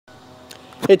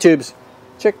Hey tubes,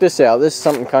 check this out. This is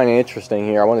something kind of interesting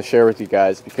here I want to share with you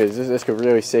guys because this could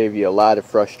really save you a lot of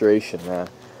frustration.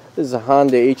 This is a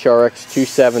Honda HRX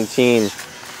 217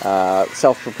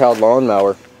 self-propelled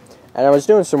lawnmower, and I was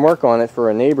doing some work on it for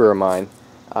a neighbor of mine.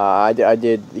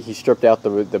 He stripped out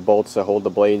the bolts to hold the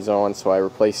blades on, so I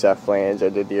replaced that flange. I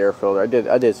did the air filter.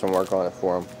 I did some work on it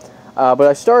for him. But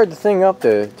I started the thing up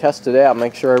to test it out,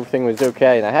 make sure everything was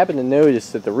okay, and I happened to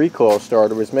notice that the recoil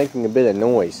starter was making a bit of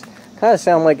noise. Kind of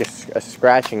sounded like a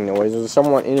scratching noise. It was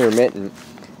somewhat intermittent,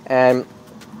 and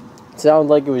it sounded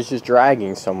like it was just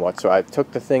dragging somewhat. So I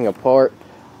took the thing apart.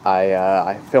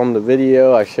 I filmed the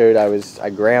video. I showed I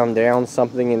ground down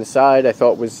something inside I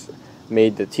thought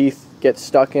made the teeth get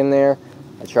stuck in there.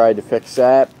 I tried to fix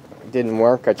that. It didn't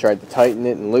work. I tried to tighten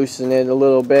it and loosen it a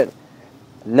little bit.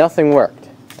 Nothing worked.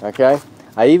 Okay.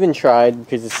 I even tried,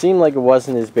 because it seemed like it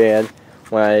wasn't as bad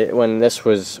when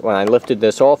I lifted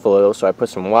this off a little, so I put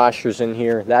some washers in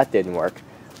here. That didn't work.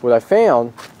 What I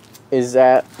found is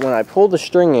that when I pulled the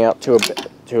string out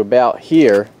to about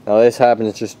here, now this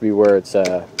happens just to be where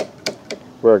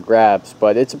it grabs,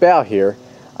 but it's about here.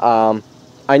 I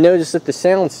noticed that the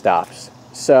sound stops.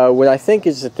 So what I think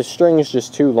is that the string is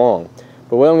just too long.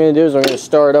 But what I'm going to do is I'm going to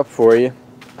start it up for you.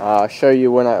 I'll show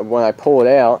you when I pull it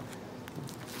out,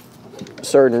 a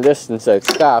certain distance that it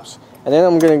stops. And then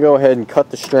I'm going to go ahead and cut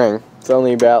the string. It's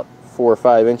only about 4 or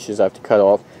 5 inches I have to cut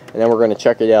off. And then we're going to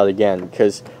check it out again,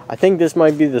 because I think this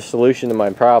might be the solution to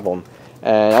my problem.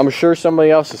 And I'm sure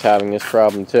somebody else is having this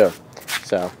problem too.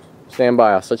 So, stand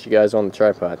by. I'll set you guys on the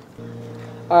tripod.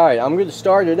 Alright, I'm going to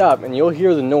start it up, and you'll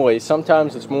hear the noise.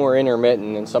 Sometimes it's more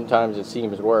intermittent, and sometimes it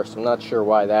seems worse. I'm not sure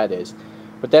why that is.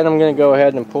 But then I'm going to go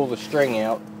ahead and pull the string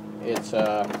out. It's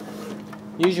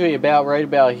usually right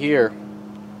about here.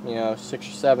 6 or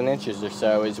 7 inches or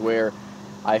so is where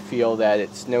I feel that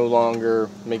it's no longer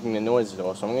making the noise at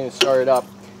all. So I'm going to start it up,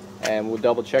 and we'll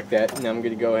double check that. And I'm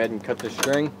going to go ahead and cut the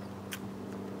string,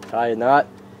 tie a knot,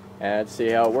 and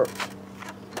see how it works.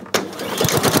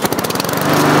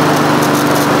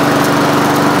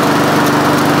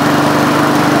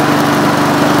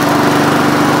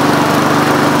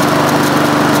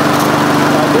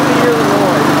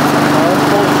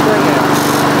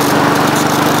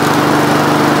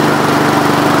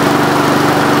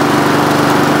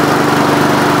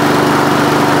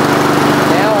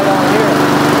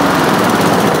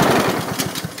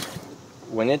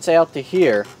 When it's out to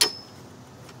here,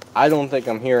 I don't think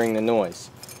I'm hearing the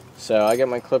noise. So I got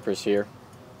my clippers here.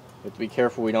 We have to be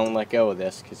careful we don't let go of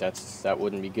this, because that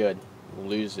wouldn't be good. We'll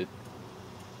lose it.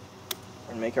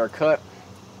 And make our cut.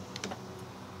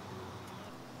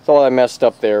 Thought I messed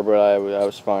up there, but I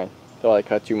was fine. Thought I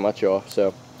cut too much off.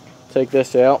 So take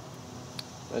this out.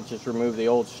 Let's just remove the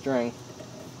old string.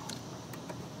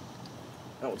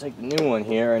 I'll take the new one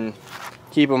here, and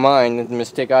keep in mind that the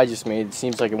mistake I just made, it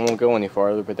seems like it won't go any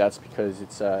farther, but that's because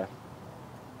it's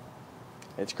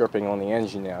gripping on the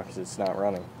engine now because it's not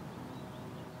running.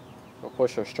 We'll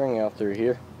push our string out through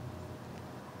here.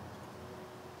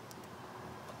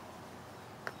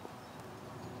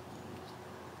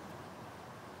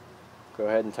 Go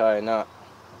ahead and tie a knot.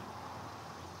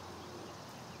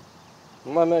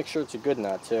 I'm going to make sure it's a good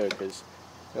knot too, because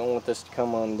I don't want this to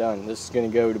come undone. This is going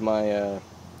to go to my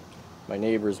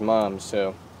neighbor's mom,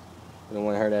 so I don't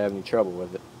want her to have any trouble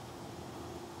with it.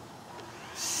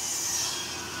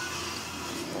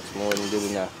 That's more than good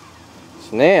enough.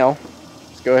 So now,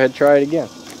 let's go ahead and try it again.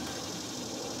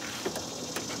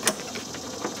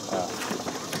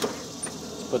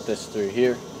 Let's put this through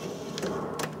here.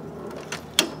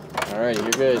 Alright,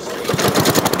 here goes.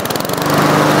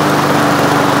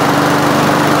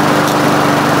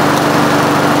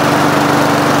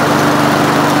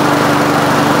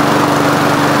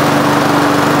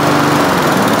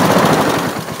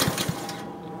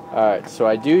 Alright, so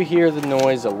I do hear the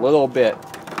noise a little bit.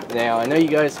 Now, I know you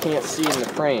guys can't see in the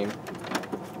frame,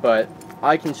 but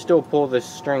I can still pull this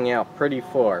string out pretty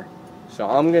far. So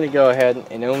I'm going to go ahead,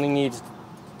 and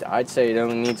I'd say it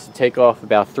only needs to take off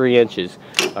about 3 inches.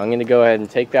 So I'm going to go ahead and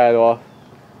take that off,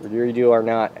 redo our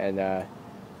knot, and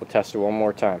we'll test it one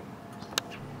more time.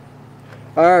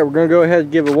 Alright, we're going to go ahead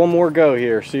and give it one more go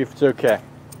here, see if it's okay.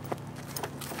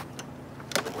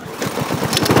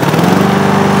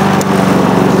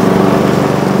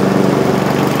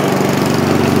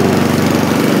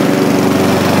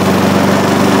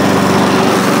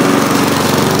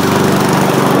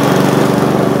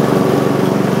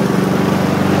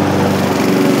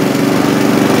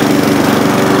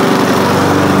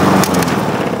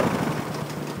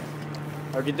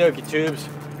 Okie dokie tubes,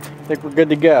 I think we're good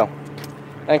to go.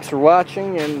 Thanks for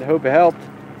watching, and hope it helped.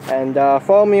 And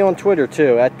follow me on Twitter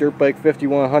too, at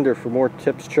DirtBike5100, for more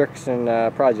tips, tricks, and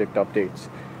project updates.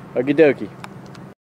 Okie dokie.